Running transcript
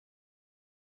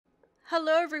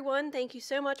Hello everyone, thank you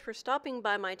so much for stopping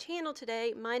by my channel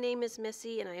today. My name is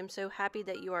Missy and I am so happy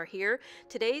that you are here.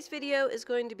 Today's video is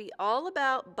going to be all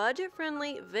about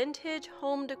budget-friendly vintage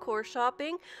home decor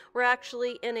shopping. We're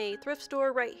actually in a thrift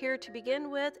store right here to begin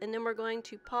with, and then we're going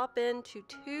to pop into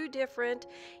two different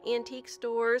antique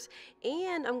stores,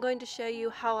 and I'm going to show you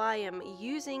how I am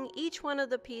using each one of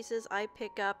the pieces I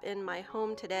pick up in my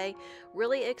home today.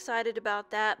 Really excited about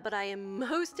that, but I am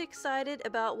most excited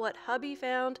about what hubby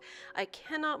found. I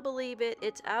cannot believe it.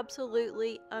 It's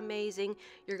absolutely amazing.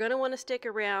 You're going to want to stick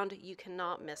around. You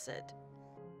cannot miss it.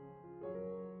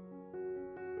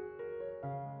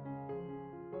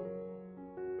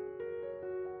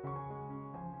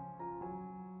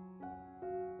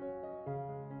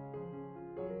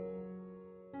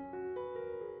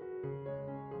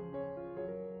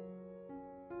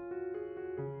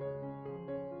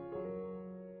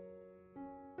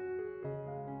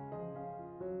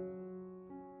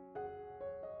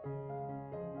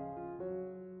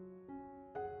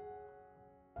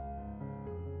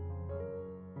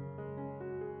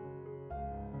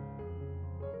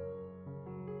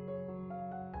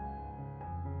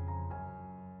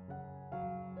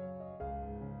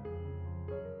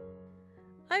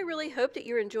 I really hope that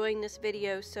you're enjoying this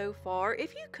video so far.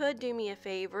 If you could do me a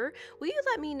favor, will you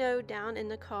let me know down in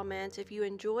the comments if you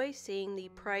enjoy seeing the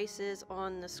prices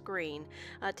on the screen?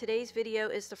 Today's video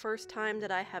is the first time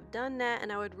that I have done that,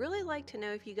 and I would really like to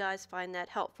know if you guys find that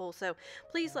helpful, so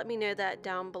please let me know that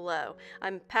down below.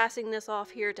 I'm passing this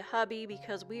off here to hubby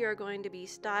because we are going to be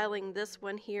styling this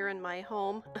one here in my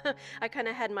home. I kind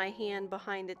of had my hand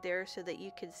behind it there so that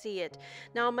you could see it.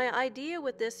 Now, my idea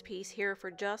with this piece here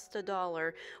for just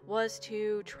 $1 was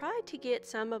to try to get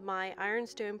some of my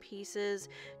ironstone pieces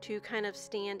to kind of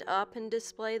stand up and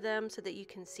display them so that you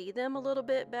can see them a little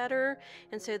bit better.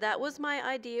 And so that was my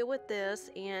idea with this,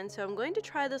 and so I'm going to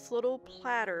try this little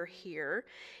platter here.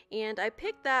 And I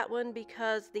picked that one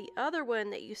because the other one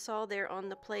that you saw there on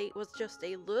the plate was just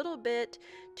a little bit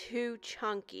too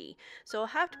chunky. So I'll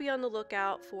have to be on the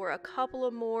lookout for a couple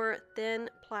of more thin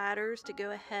platters to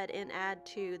go ahead and add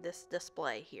to this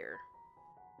display here.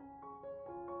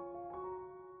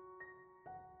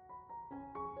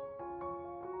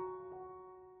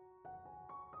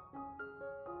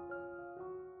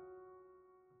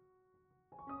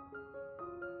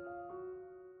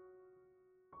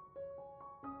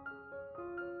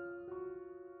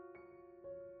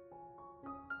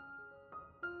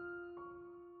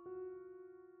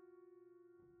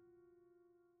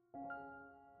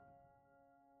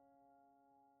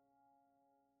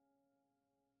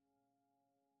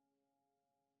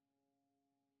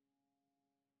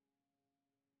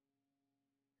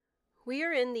 We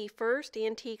are in the first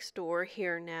antique store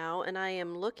here now, and I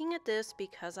am looking at this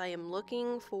because I am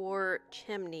looking for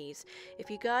chimneys. If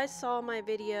you guys saw my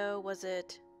video, was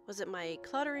it my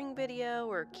cluttering video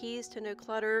or keys to no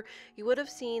clutter, you would have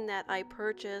seen that I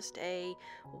purchased a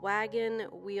wagon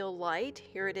wheel light.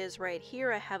 Here it is right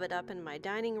here. I have it up in my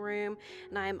dining room,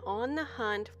 and I'm on the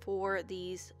hunt for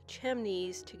these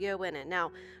chimneys to go in it.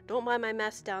 Now, don't mind my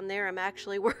mess down there. I'm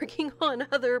actually working on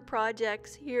other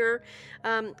projects here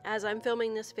as I'm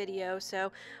filming this video.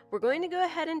 So we're going to go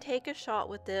ahead and take a shot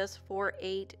with this for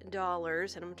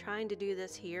 $8. And I'm trying to do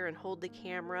this here and hold the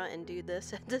camera and do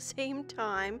this at the same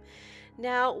time.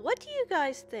 Now, what do you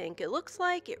guys think? It looks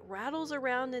like it rattles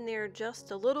around in there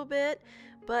just a little bit,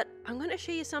 but I'm going to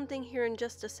show you something here in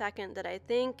just a second that I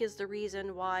think is the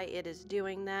reason why it is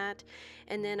doing that.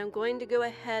 And then I'm going to go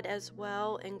ahead as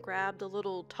well and grab the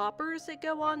little toppers that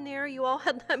go on there. You all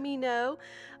had let me know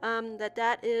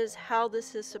that is how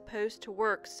this is supposed to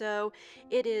work. So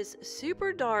it is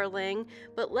super darling,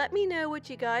 but let me know what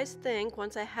you guys think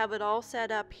once I have it all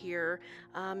set up here.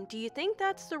 Do you think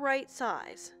that's the right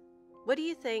size? What do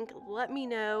you think? Let me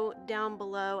know down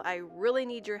below. I really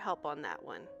need your help on that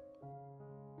one.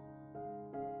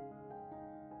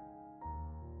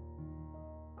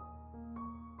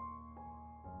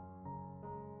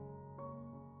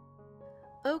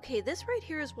 Okay, this right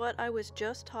here is what I was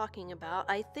just talking about.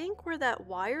 I think where that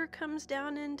wire comes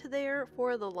down into there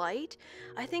for the light,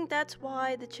 I think that's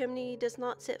why the chimney does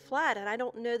not sit flat, and I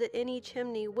don't know that any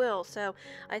chimney will. So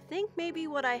I think maybe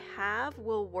what I have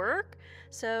will work.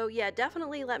 So yeah,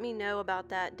 definitely let me know about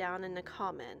that down in the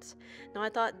comments. Now, I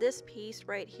thought this piece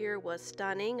right here was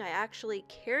stunning. I actually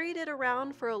carried it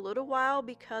around for a little while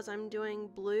because I'm doing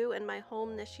blue in my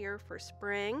home this year for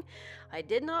spring. I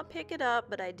did not pick it up,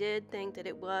 but I did think that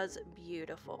it was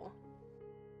beautiful.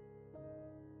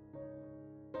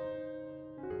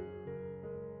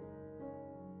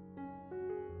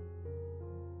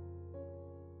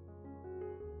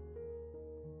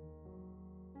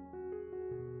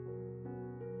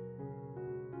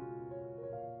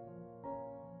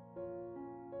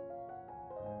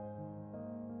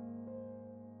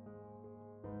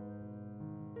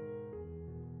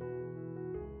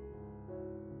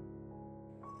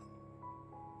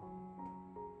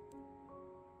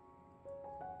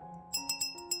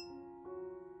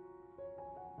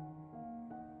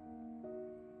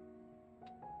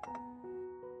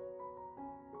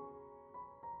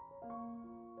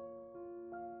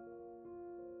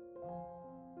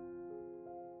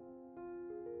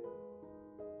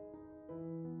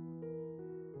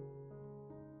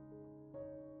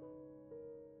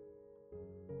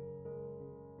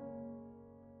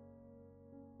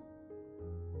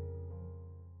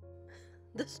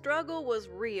 The struggle was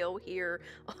real here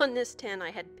on this tin.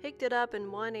 I had picked it up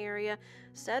in one area,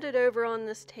 set it over on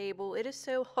this table. It is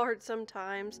so hard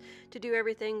sometimes to do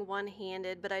everything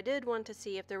one-handed, but I did want to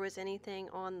see if there was anything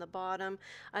on the bottom.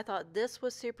 I thought this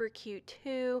was super cute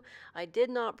too. I did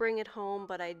not bring it home,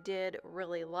 but I did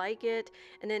really like it.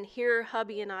 And then here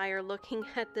hubby and I are looking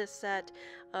at this set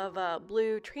of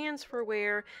blue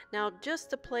transferware. Now just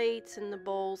the plates and the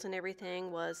bowls and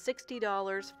everything was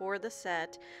 $60 for the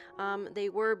set. They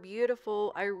were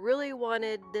beautiful. I really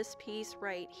wanted this piece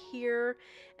right here,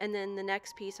 and then the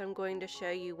next piece I'm going to show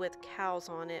you with cows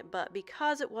on it, but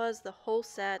because it was the whole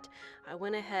set, I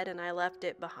went ahead and I left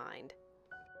it behind.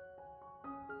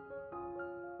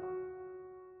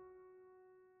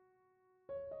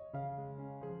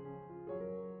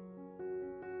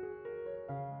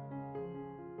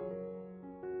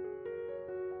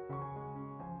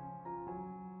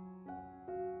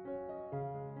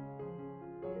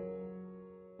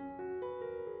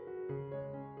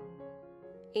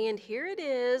 And here it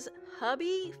is.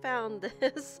 Hubby found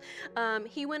this.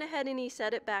 He went ahead and he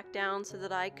set it back down so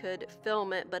that I could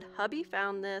film it, but hubby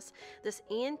found this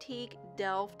antique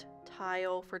Delft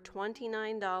tile for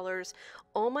 $29.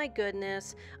 Oh my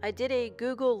goodness. I did a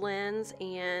Google lens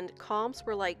and comps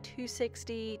were like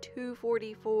 $260,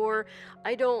 $244.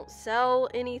 I don't sell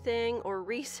anything or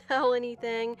resell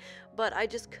anything, but I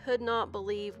just could not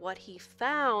believe what he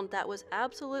found. That was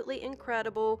absolutely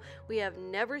incredible. We have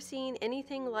never seen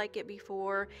anything like it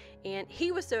before, and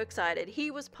he was so excited.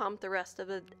 He was pumped the rest of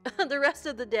the the rest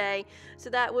of the day. So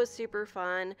that was super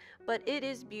fun. But it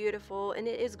is beautiful, and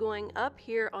it is going up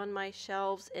here on my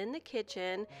shelves in the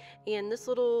kitchen. And this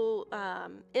little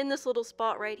in this little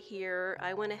spot right here,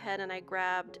 I went ahead and I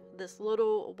grabbed this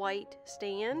little white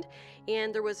stand,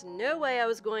 and there was no way I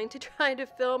was going to try to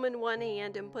film in one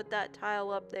hand and put that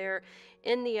tile up there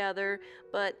in the other,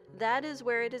 but that is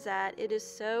where it is at. It is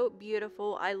so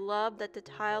beautiful. I love that the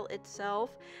tile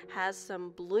itself has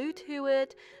some blue to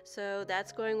it, so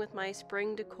that's going with my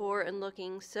spring decor and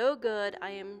looking so good.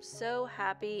 I am so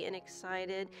happy and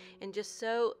excited and just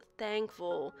so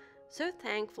thankful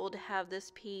to have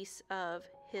this piece of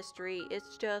history.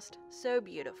 It's just so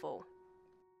beautiful.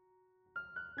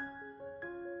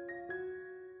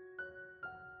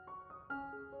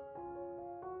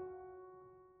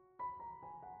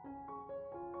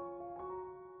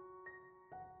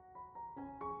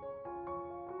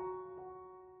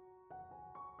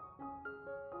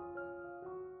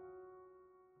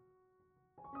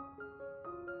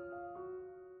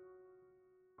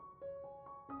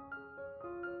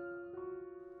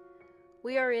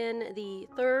 We are in the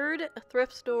third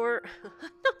thrift store,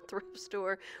 not thrift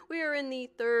store, we are in the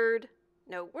third,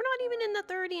 no, we're not even in the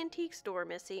third antique store,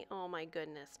 Missy. Oh my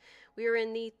goodness. We are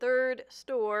in the third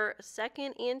store,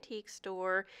 second antique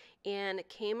store, and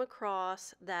came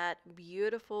across that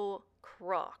beautiful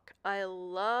crock. I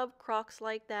love crocks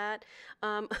like that.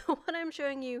 What I'm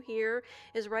showing you here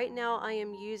is right now I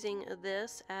am using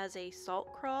this as a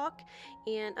salt crock,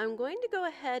 and I'm going to go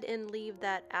ahead and leave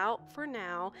that out for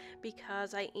now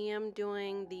because I am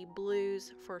doing the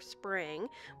blues for spring,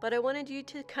 but I wanted you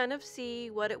to kind of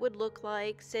see what it would look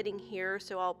like sitting here,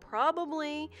 so I'll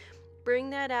probably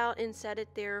bring that out and set it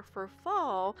there for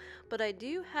fall, but I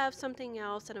do have something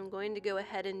else that I'm going to go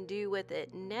ahead and do with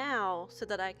it now so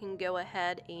that I can go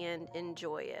ahead and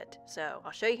enjoy it. So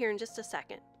I'll show you here in just a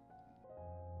second.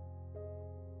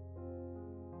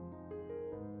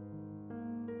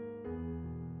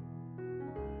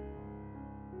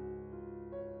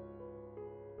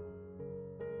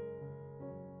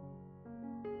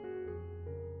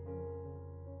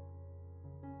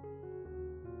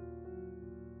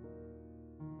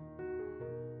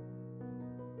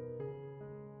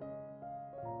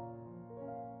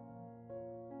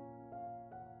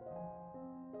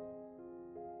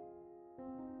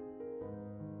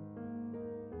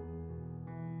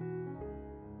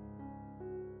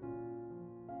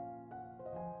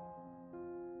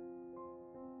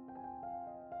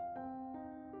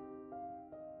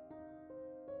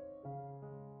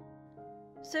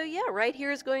 So yeah, right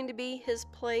here is going to be his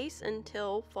place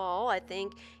until fall. I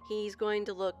think he's going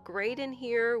to look great in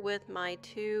here with my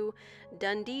two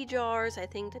Dundee jars. I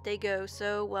think that they go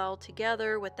so well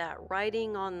together with that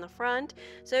writing on the front.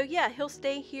 So yeah, he'll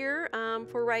stay here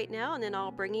for right now, and then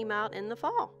I'll bring him out in the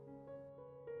fall.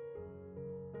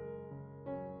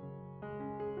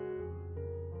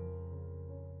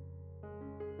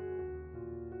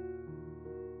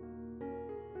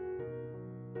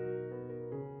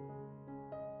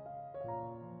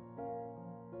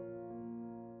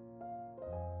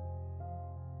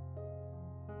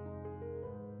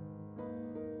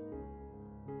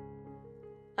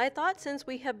 I thought since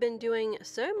we have been doing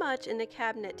so much in the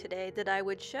cabinet today that I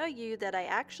would show you that I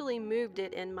actually moved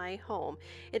it in my home.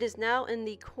 It is now in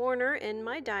the corner in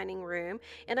my dining room,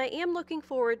 and I am looking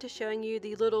forward to showing you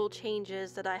the little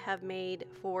changes that I have made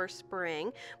for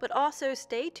spring. But also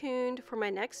stay tuned for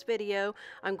my next video.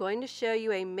 I'm going to show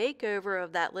you a makeover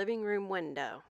of that living room window.